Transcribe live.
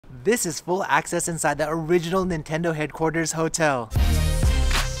This is full access inside the original Nintendo headquarters hotel.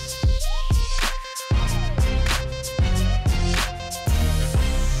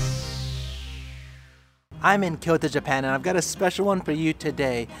 I'm in Kyoto, Japan, and I've got a special one for you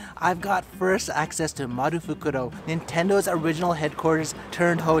today. I've got first access to Marufukuro, Nintendo's original headquarters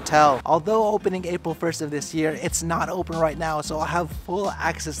turned hotel. Although opening April 1st of this year, it's not open right now, so I'll have full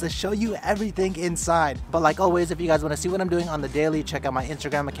access to show you everything inside. But like always, if you guys want to see what I'm doing on the daily, check out my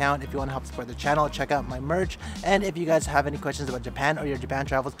Instagram account. If you want to help support the channel, check out my merch. And if you guys have any questions about Japan or your Japan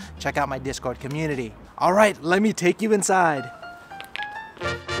travels, check out my Discord community. Alright, let me take you inside.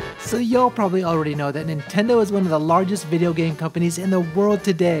 So y'all probably already know that Nintendo is one of the largest video game companies in the world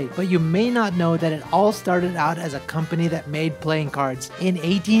today, but you may not know that it all started out as a company that made playing cards in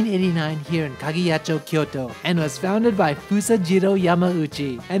 1889 here in Kagiyacho, Kyoto, and was founded by Fusajiro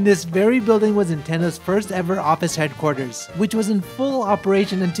Yamauchi. And this very building was Nintendo's first ever office headquarters, which was in full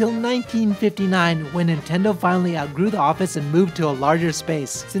operation until 1959 when Nintendo finally outgrew the office and moved to a larger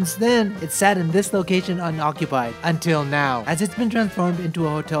space. Since then, it sat in this location unoccupied, until now, as it's been transformed into a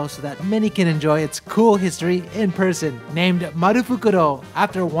hotel so that many can enjoy its cool history in person. Named Marufukuro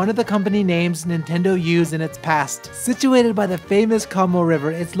after one of the company names Nintendo used in its past. Situated by the famous Kamo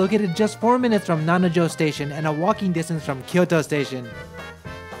River, it's located just 4 minutes from Nanajo Station and a walking distance from Kyoto Station.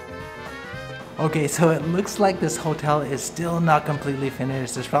 Okay, so it looks like this hotel is still not completely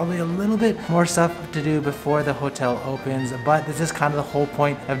finished. There's probably a little bit more stuff to do before the hotel opens, but this is kind of the whole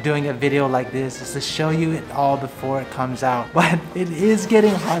point of doing a video like this, is to show you it all before it comes out. But it is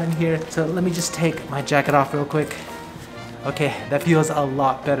getting hot in here, so let me just take my jacket off real quick. Okay, that feels a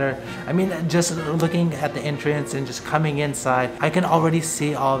lot better. I mean, just looking at the entrance and just coming inside, I can already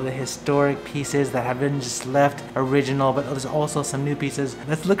see all the historic pieces that have been just left original, but there's also some new pieces.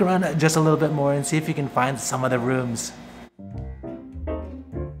 Let's look around just a little bit more and see if you can find some of the rooms.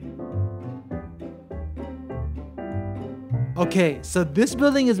 Okay, so this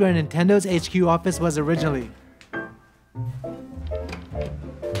building is where Nintendo's HQ office was originally.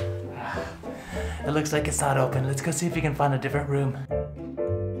 It looks like it's not open. Let's go see if we can find a different room.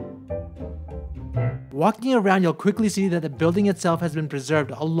 Walking around, you'll quickly see that the building itself has been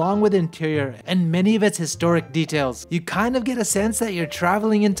preserved along with the interior and many of its historic details. You kind of get a sense that you're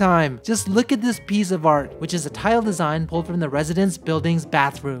traveling in time. Just look at this piece of art, which is a tile design pulled from the residence building's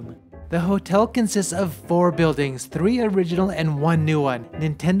bathroom. The hotel consists of 4 buildings, 3 original and 1 new one.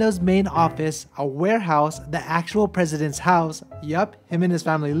 Nintendo's main office, a warehouse, the actual president's house, yup, him and his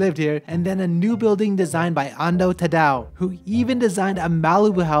family lived here, and then a new building designed by Ando Tadao, who even designed a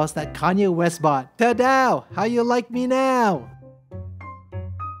Malibu house that Kanye West bought. Tadao, how you like me now?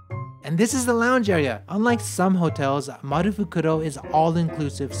 And this is the lounge area. Unlike some hotels, Marufukuro is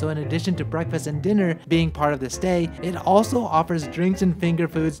all-inclusive, so in addition to breakfast and dinner being part of the stay, it also offers drinks and finger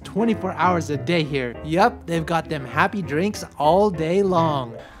foods 24 hours a day here. Yup, they've got them happy drinks all day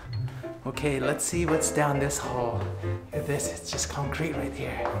long. Okay, let's see what's down this hall. It's just concrete right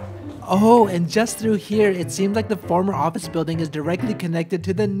here. Oh, and just through here, it seems like the former office building is directly connected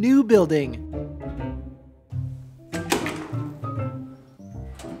to the new building.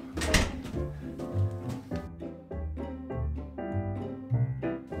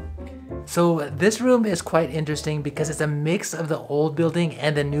 So this room is quite interesting because it's a mix of the old building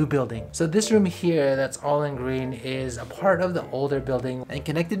and the new building. So this room here that's all in green is a part of the older building, and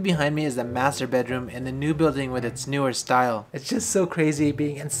connected behind me is the master bedroom in the new building with its newer style. It's just so crazy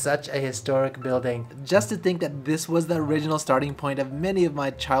being in such a historic building. Just to think that this was the original starting point of many of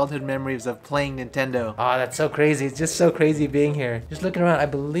my childhood memories of playing Nintendo. Oh, that's so crazy. It's just so crazy being here. Just looking around, I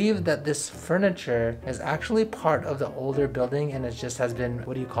believe that this furniture is actually part of the older building and it just has been,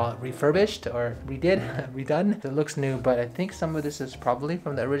 what do you call it, refurbished or redone. It looks new, but I think some of this is probably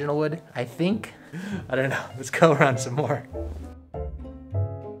from the original wood. I think. I don't know. Let's go around some more.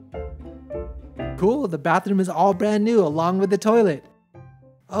 Cool, the bathroom is all brand new along with the toilet.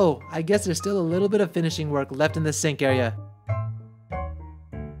 Oh, I guess there's still a little bit of finishing work left in the sink area.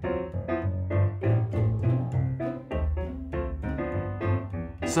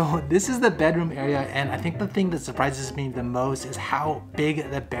 So this is the bedroom area, and I think the thing that surprises me the most is how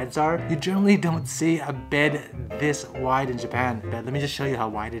big the beds are. You generally don't see a bed this wide in Japan. But let me just show you how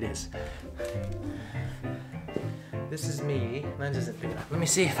wide it is. This is me. Mine isn't big enough. Let me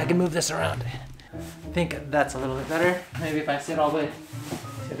see if I can move this around. I think that's a little bit better. Maybe if I sit all the way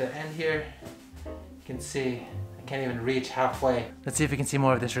to the end here, you can see I can't even reach halfway. Let's see if we can see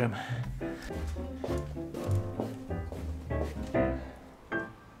more of this room.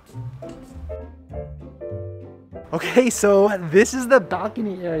 Okay, so this is the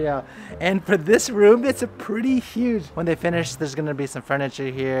balcony area, and for this room, it's a pretty huge. When they finish, there's gonna be some furniture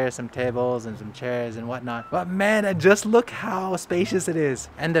here, some tables and some chairs and whatnot. But man, just look how spacious it is.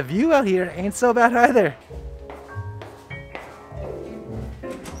 And the view out here ain't so bad either.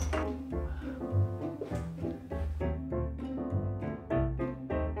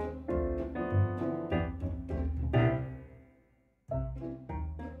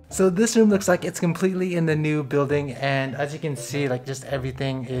 So this room looks like it's completely in the new building, and as you can see, like just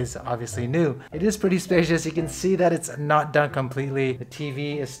everything is obviously new. It is pretty spacious. You can see that it's not done completely. The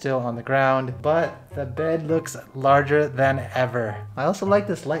TV is still on the ground, but the bed looks larger than ever. I also like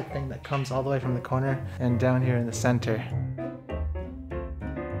this light thing that comes all the way from the corner and down here in the center.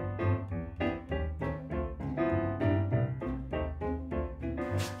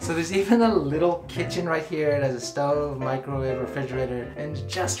 So there's even a little kitchen right here. It has a stove, microwave, refrigerator, and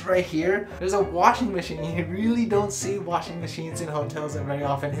just right here, there's a washing machine. You really don't see washing machines in hotels very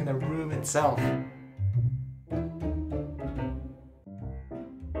often in the room itself.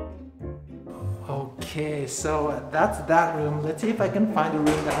 Okay, so that's that room. Let's see if I can find a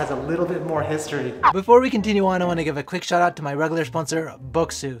room that has a little bit more history. Before we continue on, I want to give a quick shout out to my regular sponsor,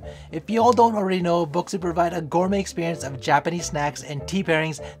 Booksu. If you all don't already know, Booksu provide a gourmet experience of Japanese snacks and tea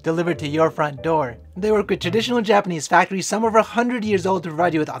pairings delivered to your front door. They work with traditional Japanese factories, some over 100 years old, to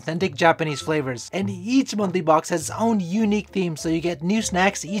provide you with authentic Japanese flavors. And each monthly box has its own unique theme, so you get new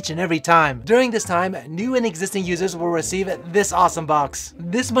snacks each and every time. During this time, new and existing users will receive this awesome box.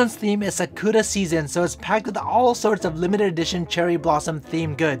 This month's theme is Sakura season, so it's packed with all sorts of limited edition cherry blossom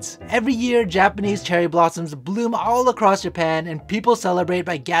themed goods. Every year, Japanese cherry blossoms bloom all across Japan, and people celebrate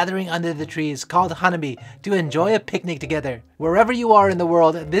by gathering under the trees called hanabi to enjoy a picnic together. Wherever you are in the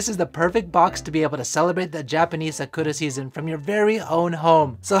world, this is the perfect box to be able to celebrate the Japanese Sakura season from your very own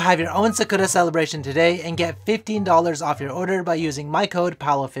home. So have your own Sakura celebration today and get $15 off your order by using my code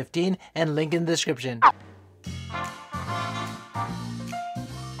Paolo15 and link in the description. I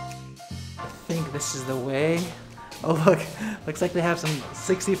think this is the way. Oh look, looks like they have some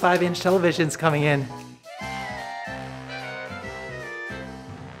 65-inch televisions coming in.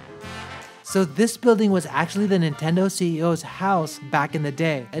 So this building was actually the Nintendo CEO's house back in the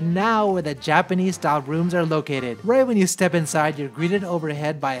day, and now where the Japanese style rooms are located. Right when you step inside, you're greeted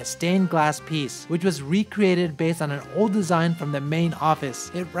overhead by a stained glass piece, which was recreated based on an old design from the main office.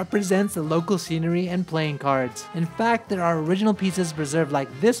 It represents the local scenery and playing cards. In fact, there are original pieces preserved like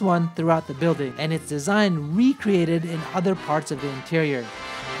this one throughout the building, and its design recreated in other parts of the interior.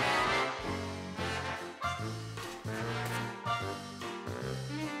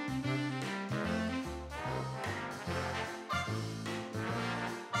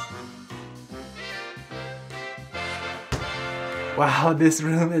 Wow, this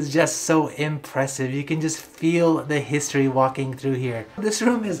room is just so impressive. You can just feel the history walking through here. This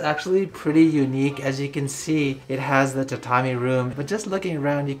room is actually pretty unique. As you can see, it has the tatami room, but just looking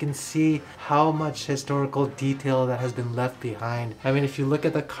around, you can see how much historical detail that has been left behind. I mean, if you look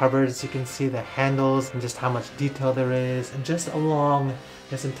at the cupboards, you can see the handles and just how much detail there is. And just along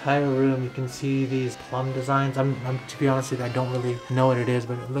this entire room, you can see these plum designs. To be honest with you, I don't really know what it is,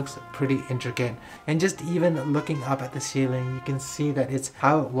 but it looks pretty intricate. And just even looking up at the ceiling, you can see that it's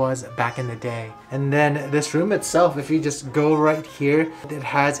how it was back in the day. And then this room itself, if you just go right here, it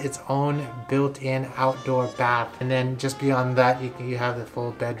has its own built-in outdoor bath. And then just beyond that, you have the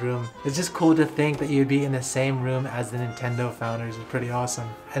full bedroom. It's just cool to think that you'd be in the same room as the Nintendo founders. It's pretty awesome.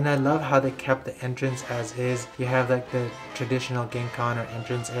 And I love how they kept the entrance as is. You have like the traditional genkan or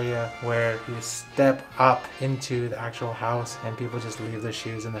entrance area where you step up into the actual house and people just leave their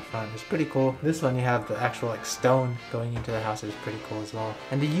shoes in the front. It's pretty cool. This one you have the actual like stone going into the house, is pretty cool as well.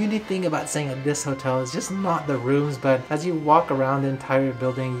 And the unique thing about staying at this hotel is just not the rooms, but as you walk around the entire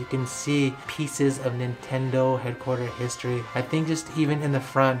building, you can see pieces of Nintendo headquarter history. I think just even in the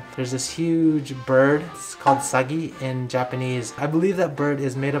front, there's this huge bird. It's called sagi in Japanese. I believe that bird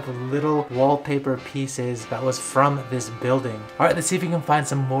is made up of little wallpaper pieces that was from this building. Alright, let's see if we can find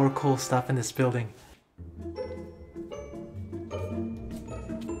some more cool stuff in this building.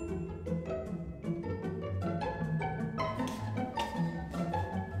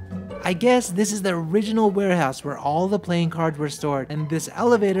 I guess this is the original warehouse where all the playing cards were stored, and this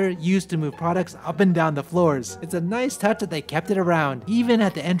elevator used to move products up and down the floors. It's a nice touch that they kept it around. Even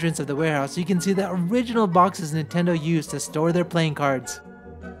at the entrance of the warehouse, you can see the original boxes Nintendo used to store their playing cards.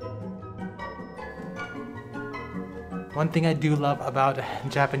 One thing I do love about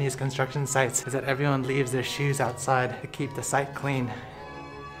Japanese construction sites is that everyone leaves their shoes outside to keep the site clean.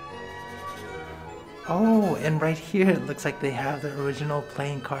 Oh, and right here it looks like they have the original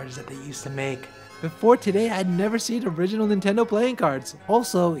playing cards that they used to make. Before today, I'd never seen original Nintendo playing cards.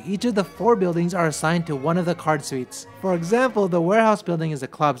 Also, each of the 4 buildings are assigned to one of the card suites. For example, the warehouse building is the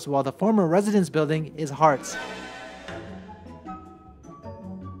clubs, while the former residence building is hearts.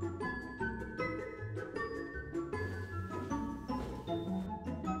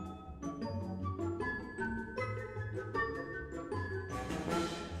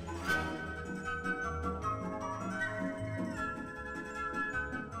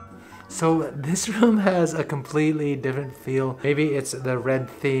 So this room has a completely different feel. Maybe it's the red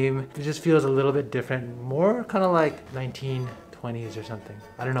theme. It just feels a little bit different. More kind of like 1920s or something.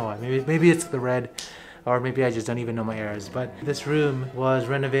 I don't know why. Maybe it's the red, or maybe I just don't even know my eras. But this room was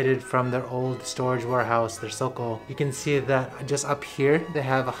renovated from their old storage warehouse, their soko. You can see that just up here, they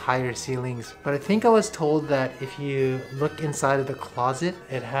have higher ceilings. But I think I was told that if you look inside of the closet,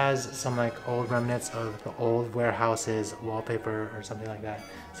 it has some like old remnants of the old warehouse's wallpaper or something like that.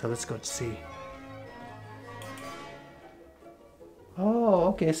 So let's go see. Oh,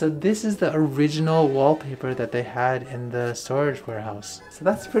 okay, so this is the original wallpaper that they had in the storage warehouse. So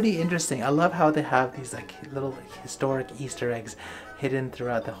that's pretty interesting. I love how they have these like little historic Easter eggs hidden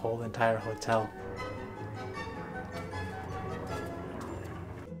throughout the whole entire hotel.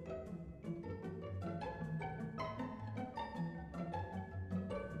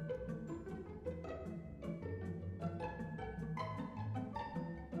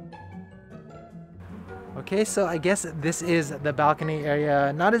 Okay, so I guess this is the balcony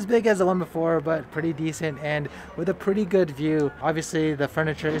area. Not as big as the one before, but pretty decent and with a pretty good view. Obviously, the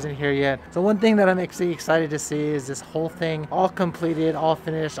furniture isn't here yet. So one thing that I'm actually excited to see is this whole thing all completed, all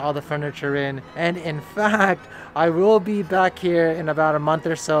finished, all the furniture in. And in fact, I will be back here in about a month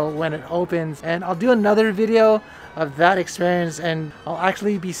or so when it opens, and I'll do another video of that experience, and I'll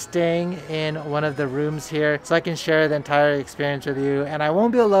actually be staying in one of the rooms here so I can share the entire experience with you. And I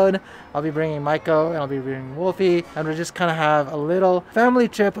won't be alone. I'll be bringing Maiko and I'll be bringing Wolfie, and we'll just kind of have a little family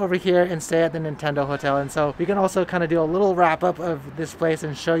trip over here and stay at the Nintendo Hotel. And so we can also kind of do a little wrap up of this place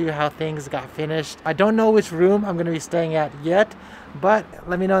and show you how things got finished. I don't know which room I'm going to be staying at yet, but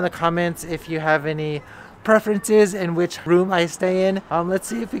let me know in the comments if you have any preferences in which room I stay in. Let's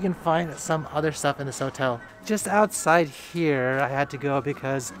see if we can find some other stuff in this hotel. Just outside here, I had to go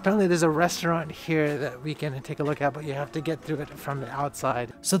because apparently there's a restaurant here that we can take a look at, but you have to get through it from the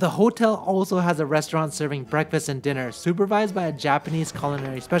outside. So the hotel also has a restaurant serving breakfast and dinner, supervised by a Japanese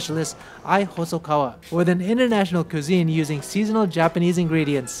culinary specialist, Ai Hosokawa, with an international cuisine using seasonal Japanese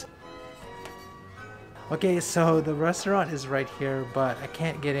ingredients. Okay, so the restaurant is right here, but I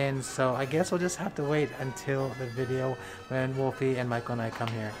can't get in, so I guess we'll just have to wait until the video when Wolfie and Michael and I come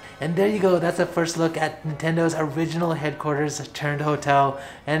here. And there you go, that's a first look at Nintendo's original headquarters turned hotel.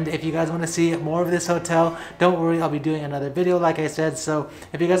 And if you guys want to see more of this hotel, don't worry, I'll be doing another video like I said. So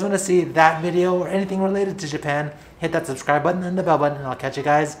if you guys want to see that video or anything related to Japan, hit that subscribe button and the bell button, and I'll catch you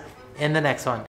guys in the next one.